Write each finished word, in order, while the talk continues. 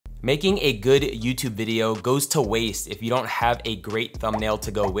Making a good YouTube video goes to waste if you don't have a great thumbnail to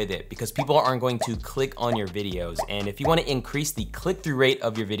go with it, because people aren't going to click on your videos. And if you want to increase the click-through rate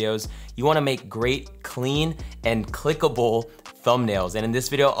of your videos, you want to make great, clean, and clickable thumbnails. And in this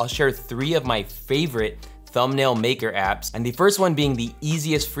video, I'll share 3 of my favorite thumbnail maker apps. And the first one being the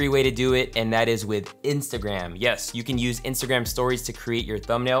easiest free way to do it, and that is with Instagram. Yes, you can use Instagram stories to create your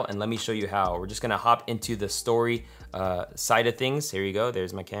thumbnail, and let me show you how. We're just gonna hop into the story side of things. Here you go,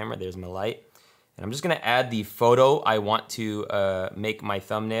 there's my camera, there's my light. And I'm just gonna add the photo I want to make my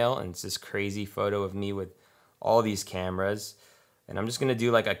thumbnail, and it's this crazy photo of me with all these cameras. And I'm just gonna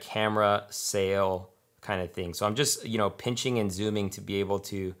do like a camera sale kind of thing. So I'm just, pinching and zooming to be able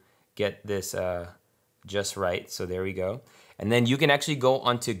to get this just right. So there we go. And then you can actually go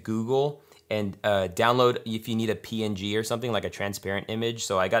onto Google and download if you need a PNG or something, like a transparent image.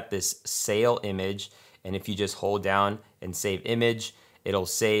 So I got this sale image, and if you just hold down and save image, it'll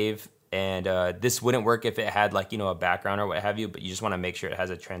save. And this wouldn't work if it had like, a background or what have you, but you just wanna make sure it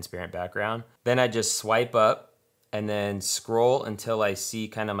has a transparent background. Then I just swipe up and then scroll until I see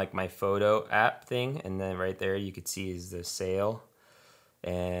kind of like my photo app thing. And then right there, you could see is the sale.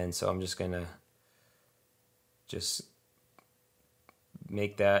 And so I'm just gonna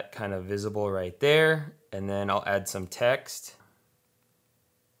make that kind of visible right there. And then I'll add some text.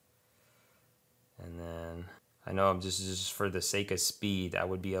 And then I know I'm just for the sake of speed, that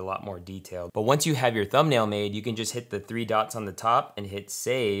would be a lot more detailed. But once you have your thumbnail made, you can just hit the 3 dots on the top and hit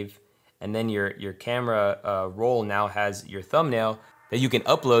save. And then your camera roll now has your thumbnail that you can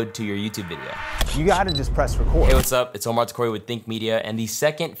upload to your YouTube video. You gotta just press record. Hey, what's up? It's Omar Eltakrori with Think Media, and the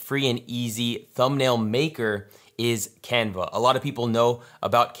second free and easy thumbnail maker is Canva. A lot of people know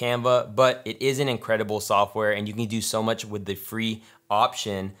about Canva, but it is an incredible software, and you can do so much with the free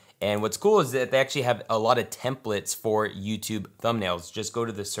option. And what's cool is that they actually have a lot of templates for YouTube thumbnails. Just go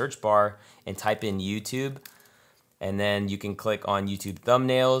to the search bar and type in YouTube, and then you can click on YouTube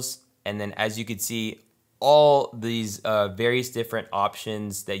thumbnails. And then as you can see, all these various different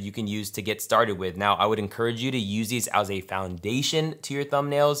options that you can use to get started with. Now, I would encourage you to use these as a foundation to your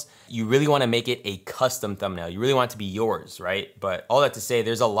thumbnails. You really wanna make it a custom thumbnail. You really want it to be yours, right? But all that to say,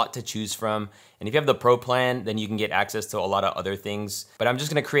 there's a lot to choose from. And if you have the pro plan, then you can get access to a lot of other things. But I'm just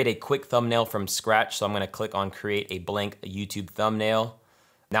gonna create a quick thumbnail from scratch. So I'm gonna click on create a blank YouTube thumbnail.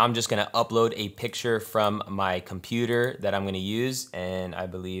 Now I'm just gonna upload a picture from my computer that I'm gonna use. And I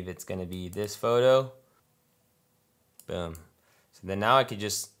believe it's gonna be this photo. Boom. So then now I could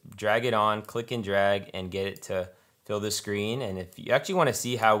just drag it on, click and drag, and get it to fill the screen. And if you actually want to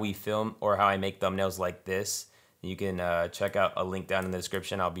see how we film or how I make thumbnails like this, you can check out a link down in the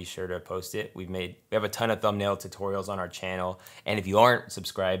description. I'll be sure to post it. We have a ton of thumbnail tutorials on our channel. And if you aren't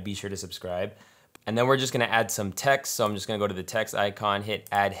subscribed, be sure to subscribe. And then we're just gonna add some text. So I'm just gonna go to the text icon, hit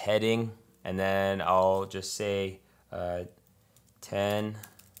add heading, and then I'll just say 10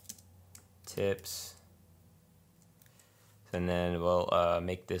 tips. And then we'll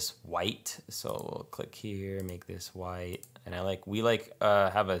make this white. So we'll click here, make this white. And we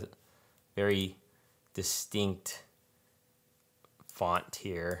have a very distinct font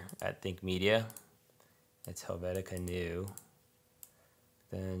here at Think Media. It's Helvetica New.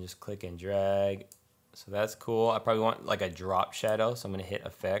 Then just click and drag. So that's cool. I probably want like a drop shadow. So I'm gonna hit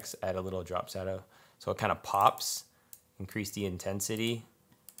effects, add a little drop shadow. So it kind of pops, increase the intensity.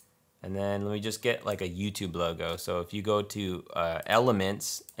 And then let me just get like a YouTube logo. So if you go to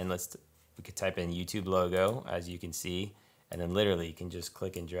elements, and we could type in YouTube logo, as you can see, and then literally you can just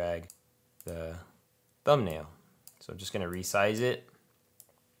click and drag the thumbnail. So I'm just gonna resize it.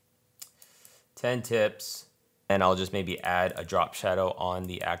 10 tips, and I'll just maybe add a drop shadow on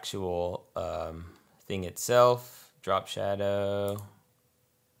the actual thing itself. Drop shadow.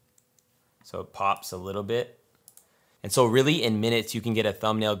 So it pops a little bit. And so really in minutes, you can get a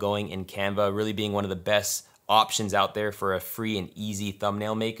thumbnail going in Canva, really being one of the best options out there for a free and easy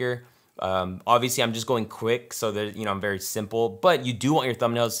thumbnail maker. Obviously I'm just going quick so that, I'm very simple, but you do want your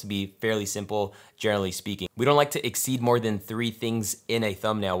thumbnails to be fairly simple, generally speaking. We don't like to exceed more than 3 things in a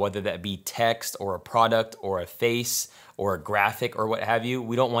thumbnail, whether that be text or a product or a face or a graphic or what have you.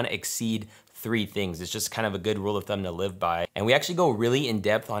 We don't want to exceed 3 things. It's just kind of a good rule of thumb to live by. And we actually go really in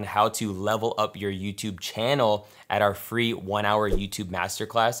depth on how to level up your YouTube channel at our free 1-hour YouTube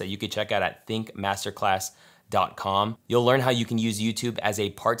masterclass that you can check out at thinkmasterclass.com. You'll learn how you can use YouTube as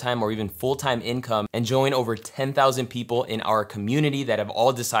a part-time or even full-time income and join over 10,000 people in our community that have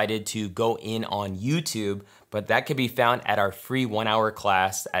all decided to go in on YouTube but that can be found at our free 1-hour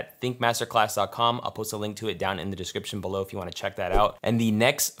class at thinkmasterclass.com. I'll post a link to it down in the description below if you wanna check that out. And the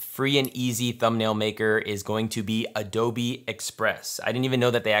next free and easy thumbnail maker is going to be Adobe Express. I didn't even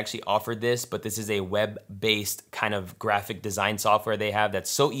know that they actually offered this, but this is a web-based kind of graphic design software they have that's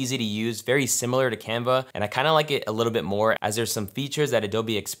so easy to use, very similar to Canva, and I kinda like it a little bit more as there's some features that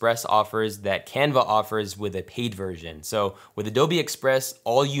Adobe Express offers that Canva offers with a paid version. So with Adobe Express,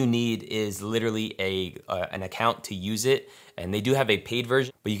 all you need is literally an account to use it. And they do have a paid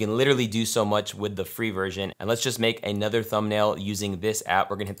version, but you can literally do so much with the free version. And let's just make another thumbnail using this app.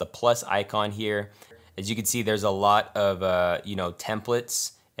 We're gonna hit the plus icon here. As you can see, there's a lot of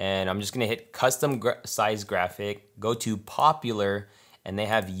templates, and I'm just gonna hit custom size graphic, go to popular, and they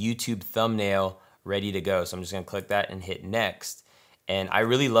have YouTube thumbnail ready to go. So I'm just gonna click that and hit next. And I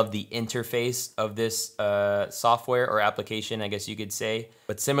really love the interface of this software or application, I guess you could say.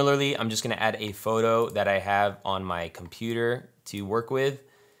 But similarly, I'm just gonna add a photo that I have on my computer to work with.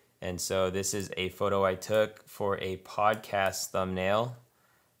 And so this is a photo I took for a podcast thumbnail.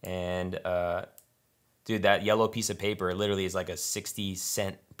 And dude, that yellow piece of paper literally is like a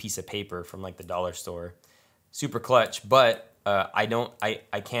 60-cent piece of paper from like the dollar store. Super clutch, but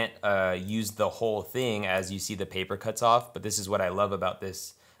I can't use the whole thing as you see the paper cuts off, but this is what I love about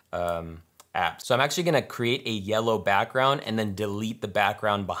this app. So I'm actually gonna create a yellow background and then delete the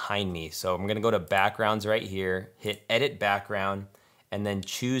background behind me. So I'm gonna go to backgrounds right here, hit edit background, and then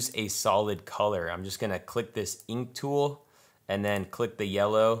choose a solid color. I'm just gonna click this ink tool and then click the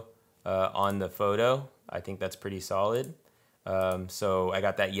yellow on the photo. I think that's pretty solid. So I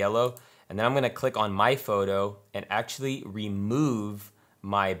got that yellow. And then I'm gonna click on my photo and actually remove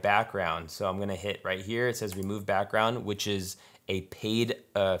my background. So I'm gonna hit right here, it says remove background, which is a paid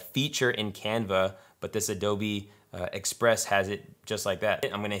feature in Canva, but this Adobe Express has it just like that.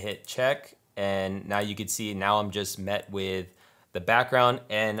 I'm gonna hit check, and now you can see, now I'm just met with the background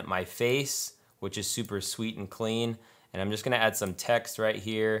and my face, which is super sweet and clean. And I'm just gonna add some text right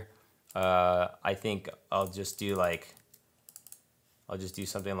here. I think I'll just do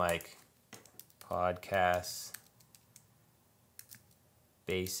something like, podcast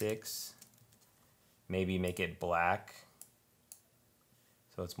basics, maybe make it black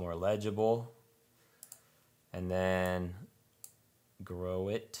so it's more legible, and then grow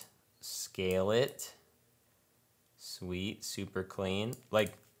it, scale it, sweet, super clean.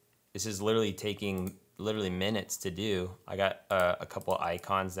 Like, this is literally taking minutes to do. I got a couple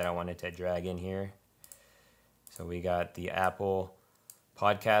icons that I wanted to drag in here. So we got the Apple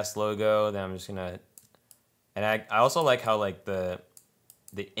podcast logo, then I'm just gonna, and I also like how like the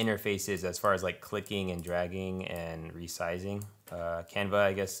interface is as far as like clicking and dragging and resizing. Canva,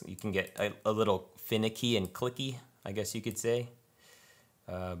 I guess you can get a little finicky and clicky, I guess you could say.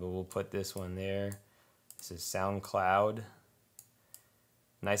 But we'll put this one there. This is SoundCloud.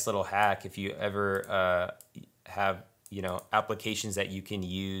 Nice little hack if you ever have applications that you can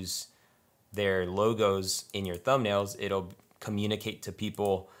use their logos in your thumbnails. It'll communicate to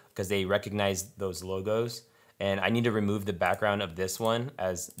people because they recognize those logos. And I need to remove the background of this one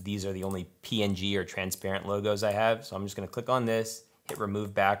as these are the only PNG or transparent logos I have. So I'm just gonna click on this, hit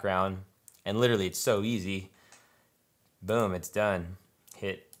remove background, and literally it's so easy. Boom, it's done.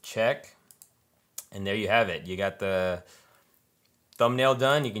 Hit check, and there you have it. You got the thumbnail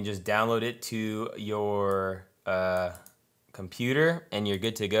done. You can just download it to your computer and you're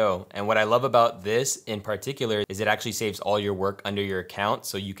good to go. And what I love about this in particular is it actually saves all your work under your account,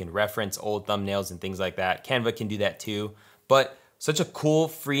 so you can reference old thumbnails and things like that. Canva can do that too, but such a cool,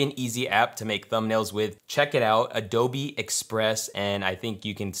 free and easy app to make thumbnails with. Check it out, Adobe Express, and I think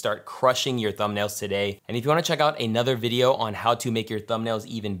you can start crushing your thumbnails today. And if you wanna check out another video on how to make your thumbnails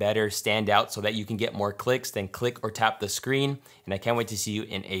even better, stand out so that you can get more clicks, then click or tap the screen. And I can't wait to see you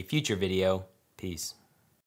in a future video. Peace.